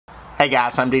Hey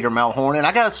guys, I'm Melhorn, and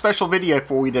I got a special video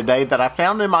for you today that I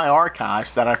found in my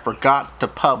archives that I forgot to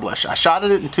publish. I shot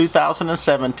it in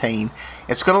 2017.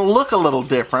 It's going to look a little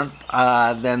different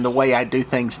than the way I do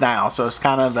things now, so it's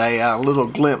kind of a little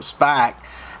glimpse back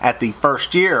at the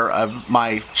first year of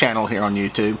my channel here on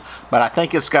YouTube, but I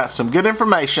think it's got some good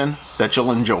information that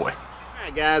you'll enjoy.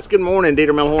 Alright guys, good morning.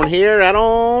 Melhorn here, out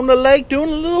on the lake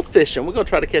doing a little fishing. We're going to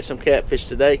try to catch some catfish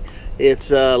today. It's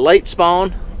late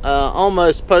spawn.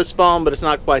 Almost post spawn, but it's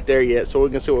not quite there yet, so we're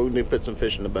gonna see what we can do to put some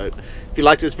fish in the boat. If you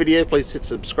like this video, please hit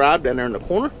subscribe down there in the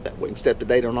corner. That way you can stay up to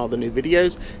date on all the new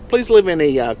videos. Please leave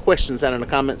any questions down in the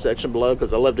comment section below,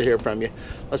 because I love to hear from you.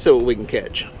 Let's see what we can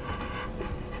catch.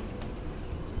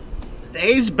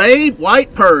 Today's bait,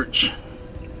 white perch.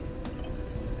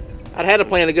 I'd had a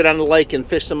plan to go down to the lake and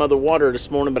fish some other water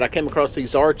this morning, but I came across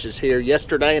these arches here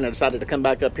yesterday, and I decided to come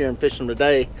back up here and fish them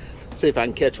today, see if I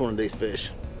can catch one of these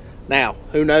fish. Now,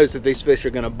 who knows if these fish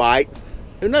are going to bite?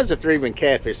 Who knows if they're even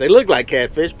catfish? They look like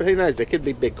catfish, but who knows? They could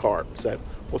be big carp. So,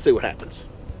 we'll see what happens.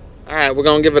 All right, we're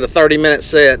going to give it a 30-minute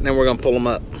set, and then we're going to pull them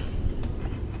up.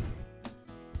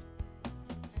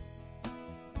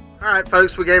 All right,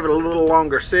 folks, we gave it a little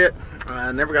longer set.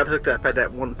 Never got hooked up. Had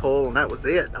that one pull, and that was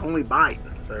it. Only bite.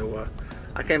 So,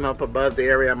 I came up above the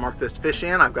area I marked this fish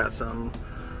in. I've got some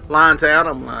lines out.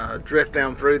 I'm going to drift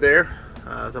down through there.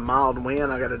 It's a mild wind.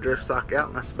 I got a drift sock out,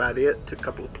 and that's about it. Took a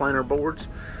couple of planer boards,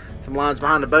 some lines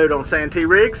behind the boat on Santee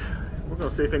rigs. We're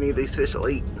gonna see if any of these fish will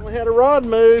eat. We had a rod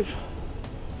move.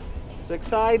 It's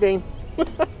exciting.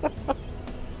 I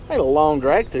had a long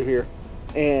drag through here,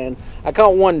 and I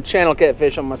caught one channel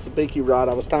catfish on my sabiki rod.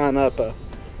 I was tying up a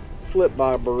slip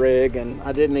bobber rig, and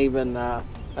I didn't even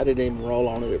roll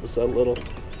on it. It was so little.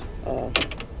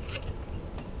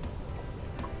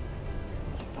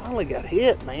 Finally got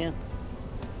hit, man.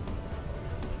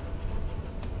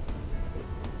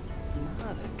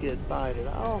 Good bite at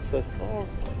all so far.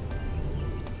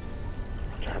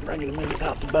 Try to bring it maybe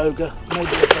out the boga.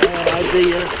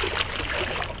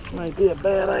 Maybe a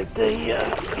bad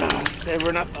idea. It's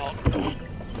never enough thought.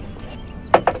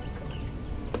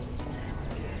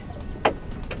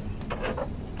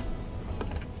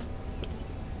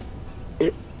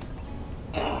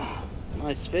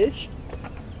 Nice fish.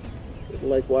 Good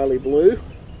Lake Wiley blue.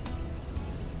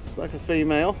 It's like a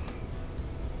female.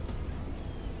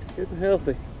 Good and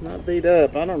healthy, not beat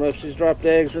up. I don't know if she's dropped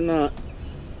eggs or not.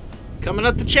 Coming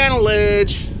up the channel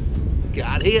ledge,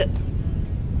 got hit.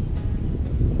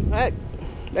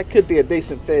 That could be a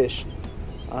decent fish.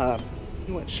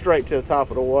 He went straight to the top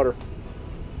of the water.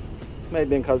 May have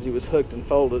been because he was hooked and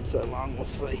folded so long. We'll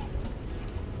see.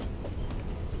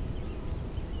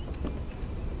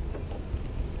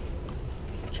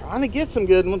 Trying to get some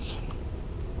good ones.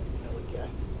 There we go.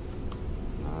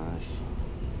 Nice.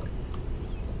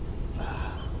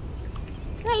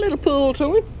 Got a little pull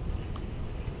to him.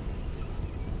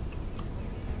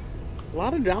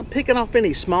 I'm picking off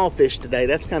any small fish today.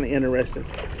 That's kind of interesting.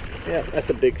 Yeah, that's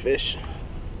a big fish.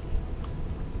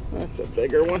 That's a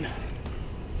bigger one.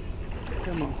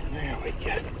 Come on, there we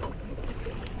go.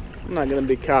 I'm not going to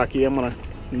be cocky. I'm going to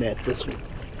net this one.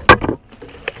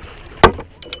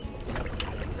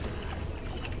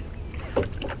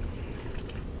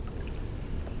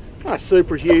 Not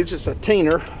super huge. It's a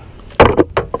teener.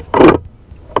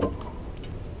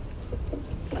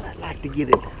 I'd like to get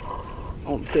it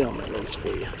on film at least for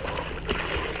you.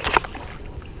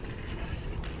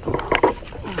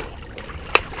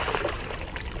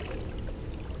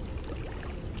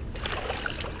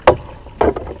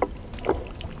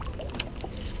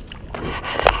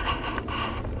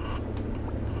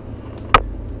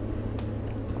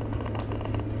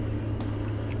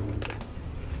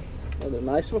 Another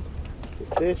nice one.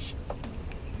 Good fish.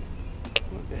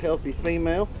 Like a healthy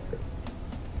female.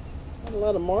 Not a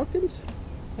lot of markings.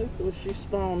 Hopefully she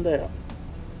spawned out.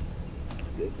 That's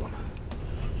a good one.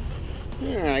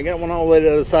 Alright, I got one all the way to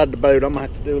the other side of the boat. I'm going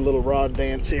to have to do a little rod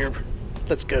dance here.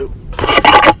 Let's go.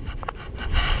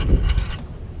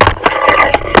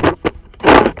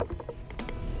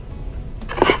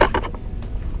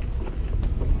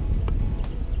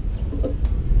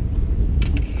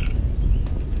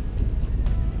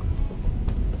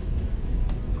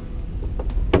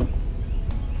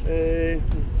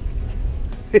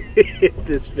 If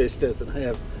this fish doesn't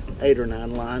have 8 or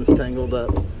 9 lines tangled up,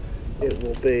 it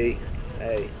will be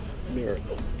a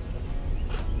miracle.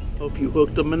 Hope you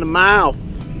hooked them in the mouth.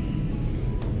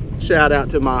 Shout out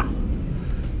to my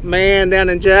man down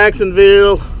in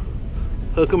Jacksonville.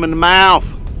 Hook them in the mouth.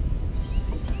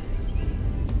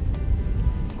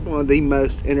 One of the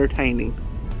most entertaining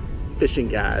fishing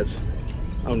guys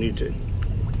on YouTube.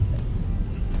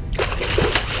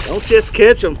 Don't just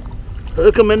catch them,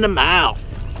 hook them in the mouth.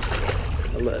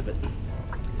 I love it.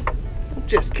 Don't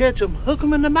just catch them, hook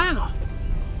them in the mouth.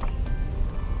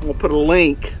 I'm gonna put a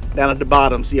link down at the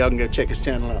bottom so y'all can go check his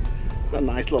channel out. It's a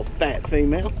nice little fat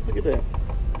female. Look at that.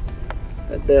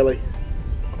 That belly.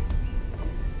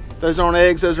 Those aren't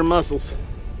eggs, those are mussels.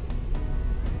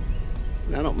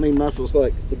 And I don't mean mussels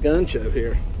like the gun show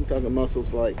here. I'm talking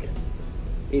mussels like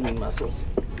eating mussels.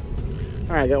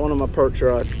 All right, got one of my perch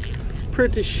rods.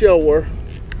 Pretty sure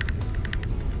it's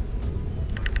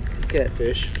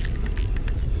catfish.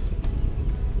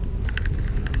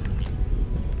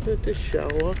 Pretty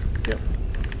sure. Yep.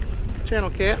 Channel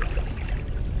cat.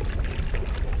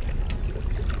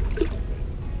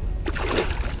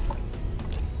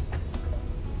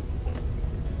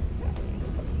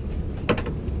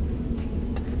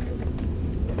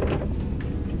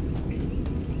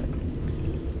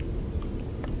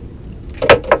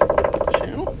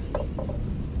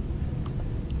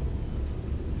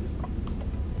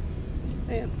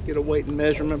 And get a weight and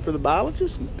measurement for the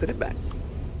biologist and put it back.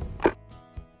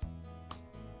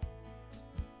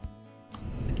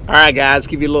 Alright guys,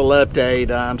 give you a little update.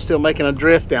 I'm still making a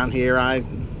drift down here. I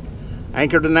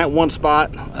anchored in that one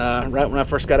spot right when I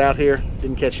first got out here.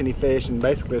 Didn't catch any fish, and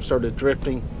basically I've started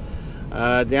drifting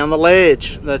down the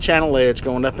ledge, the channel ledge,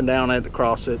 going up and down it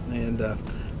across it, and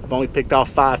I've only picked off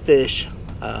 5 fish.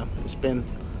 It's been,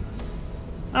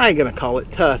 I ain't gonna call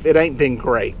it tough. It ain't been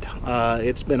great.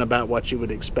 It's been about what you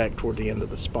would expect toward the end of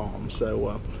the spawn.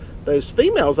 So those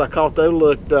females I caught though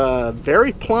looked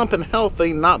very plump and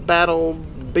healthy, not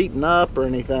beaten up or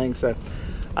anything. So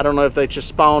I don't know if they just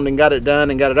spawned and got it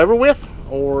done and got it over with,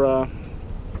 or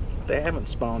they haven't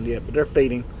spawned yet, but they're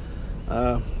feeding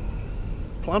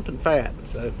plump and fat.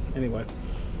 So anyway,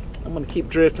 I'm going to keep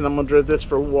drifting. I'm going to drift this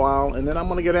for a while, and then I'm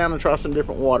going to go down and try some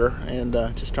different water and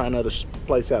just try another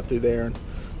place out through there and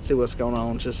see what's going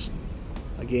on. Just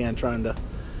again trying to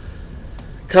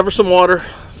cover some water,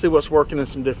 see what's working in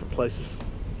some different places.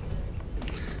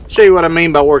 Show you what I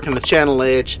mean by working the channel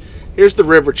edge. Here's the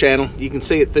river channel. You can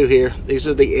see it through here. These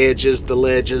are the edges, the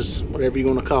ledges, whatever you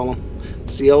want to call them.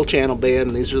 It's the old channel bed,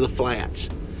 and these are the flats.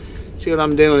 See what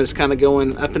I'm doing is kind of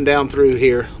going up and down through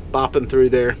here, bopping through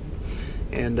there,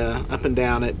 and up and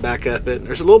down it, back up it.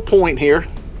 There's a little point here,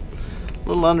 a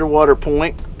little underwater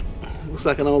point. Looks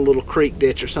like an old little creek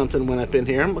ditch or something went up in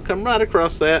here. I'm gonna come right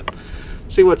across that,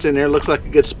 see what's in there. Looks like a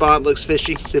good spot, looks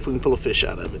fishy. See if we can pull a fish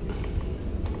out of it.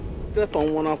 Up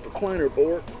on one off the planer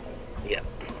board. Yep.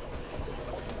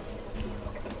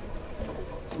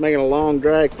 It's making a long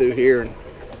drag through here, and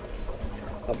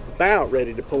about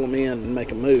ready to pull them in and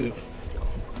make a move.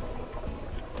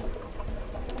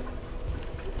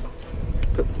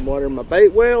 Put some water in my bait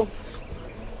well,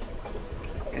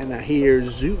 and I hear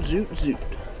zoot, zoot, zoot.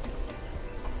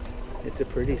 It's a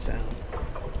pretty sound.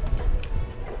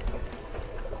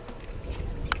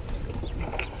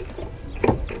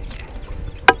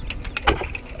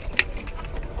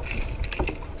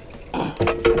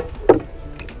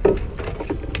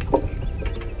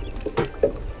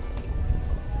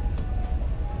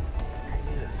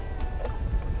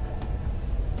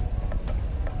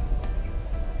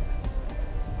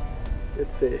 Good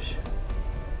fish.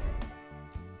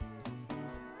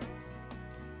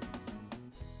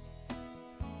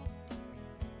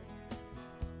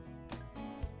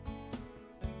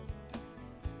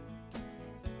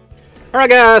 Alright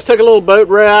guys, took a little boat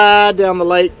ride down the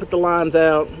lake, put the lines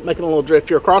out, making a little drift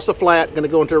here across the flat, going to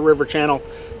go into a river channel,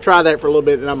 try that for a little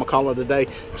bit, and I'm going to call it a day.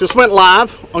 Just went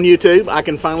live on YouTube. I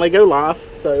can finally go live,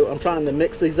 so I'm trying to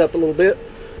mix these up a little bit.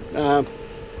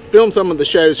 Film some of the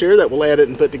shows here that we'll edit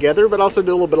and put together, but also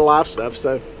do a little bit of live stuff.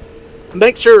 So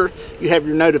make sure you have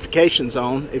your notifications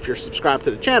on if you're subscribed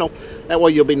to the channel. That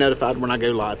way you'll be notified when I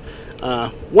go live.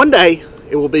 One day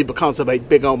it will be because of a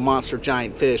big old monster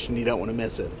giant fish, and you don't want to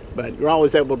miss it. But you're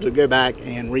always able to go back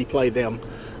and replay them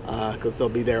because they'll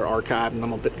be there archived, and I'm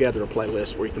going to put together a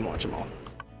playlist where you can watch them all.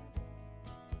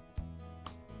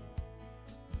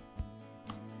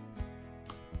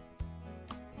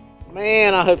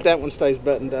 Man, I hope that one stays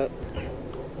buttoned up.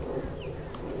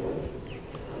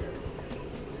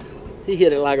 He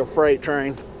hit it like a freight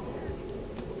train.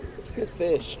 It's a good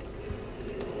fish.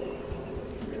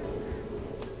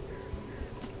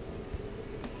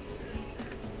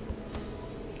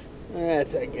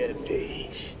 That's a good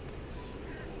fish.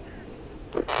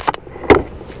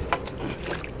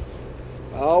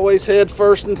 Always head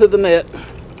first into the net.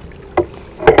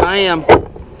 I am.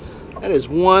 That is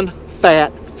one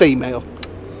fat female.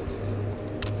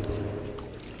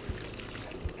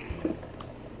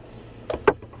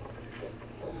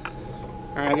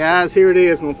 Alright guys, here it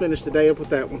is. I'm going to finish the day up with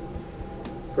that one.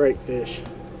 Great fish.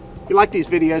 If you like these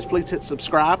videos, please hit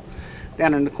subscribe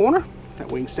down in the corner. That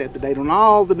way you can stay up to date on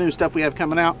all the new stuff we have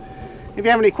coming out. If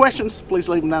you have any questions, please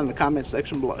leave them down in the comment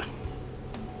section below.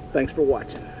 Thanks for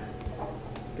watching.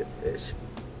 Good fish.